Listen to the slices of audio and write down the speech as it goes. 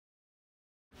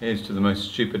Here's to the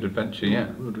most stupid adventure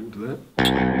yet. We'll drink to that.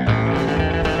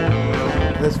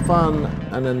 There's fun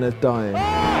and then there's dying.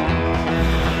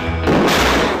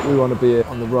 We want to be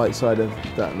on the right side of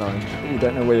that line. You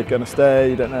don't know where you're going to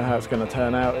stay, you don't know how it's going to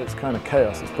turn out. It's kind of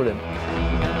chaos, it's brilliant.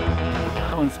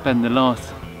 I want to spend the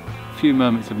last few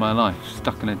moments of my life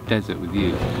stuck in a desert with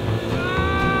you.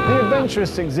 The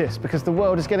Adventurists exist because the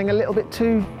world is getting a little bit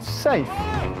too safe.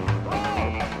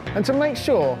 And to make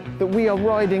sure that we are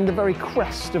riding the very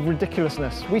crest of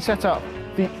ridiculousness, we set up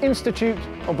the Institute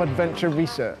of Adventure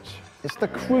Research. It's the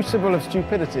crucible of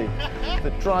stupidity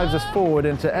that drives us forward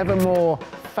into ever more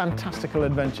fantastical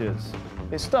adventures.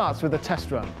 It starts with a test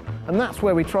run, and that's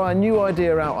where we try a new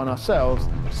idea out on ourselves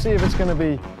to see if it's going to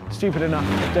be stupid enough,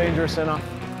 dangerous enough,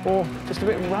 or just a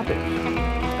bit rubbish.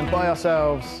 And by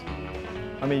ourselves,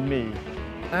 I mean me.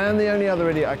 And the only other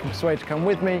idiot I can persuade to come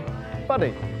with me,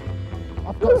 Buddy.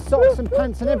 I've got socks and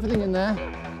pants and everything in there.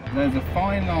 There's a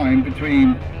fine line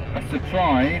between a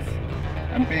surprise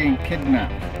and being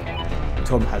kidnapped.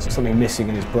 Tom has something missing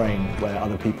in his brain where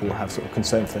other people have sort of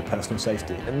concern for their personal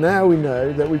safety. And now we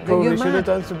know that we probably should have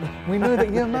done some... We know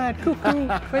that you're mad, cuckoo,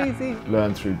 crazy.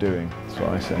 Learn through doing, that's what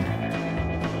I say.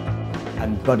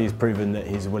 And Buddy's proven that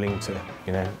he's willing to,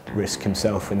 you know, risk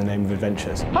himself in the name of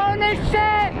adventures. Holy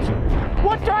shit!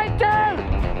 What do I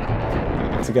do?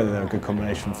 Together they're a good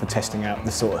combination for testing out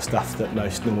the sort of stuff that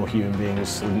most normal human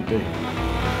beings wouldn't do.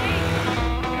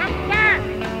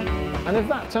 And if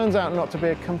that turns out not to be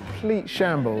a complete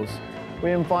shambles,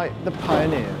 we invite the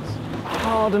pioneers, a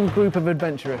hardened group of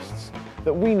adventurists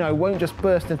that we know won't just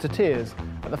burst into tears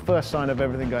at the first sign of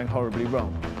everything going horribly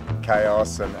wrong.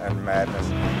 Chaos and madness.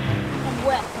 I'm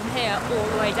wet from here all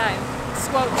the way down,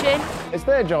 squelching. It's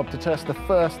their job to test the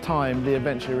first time the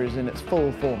adventure is in its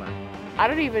full format. I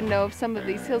don't even know if some of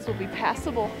these hills will be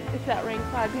passable if that rain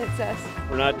cloud hits us.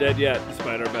 We're not dead yet,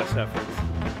 despite our best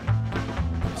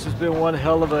efforts. This has been one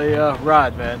hell of a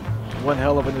ride, man. One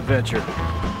hell of an adventure.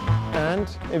 And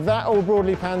if that all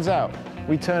broadly pans out,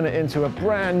 we turn it into a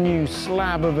brand new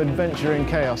slab of adventure and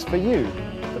chaos for you,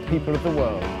 the people of the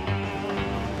world.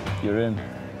 You're in.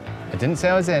 I didn't say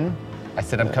I was in. I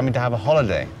said I'm coming to have a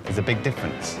holiday. There's a big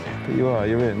difference. But you are,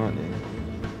 you're in, aren't you?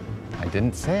 I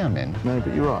didn't say I'm in. No,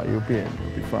 but you are, you'll be in,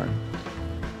 you'll be fine.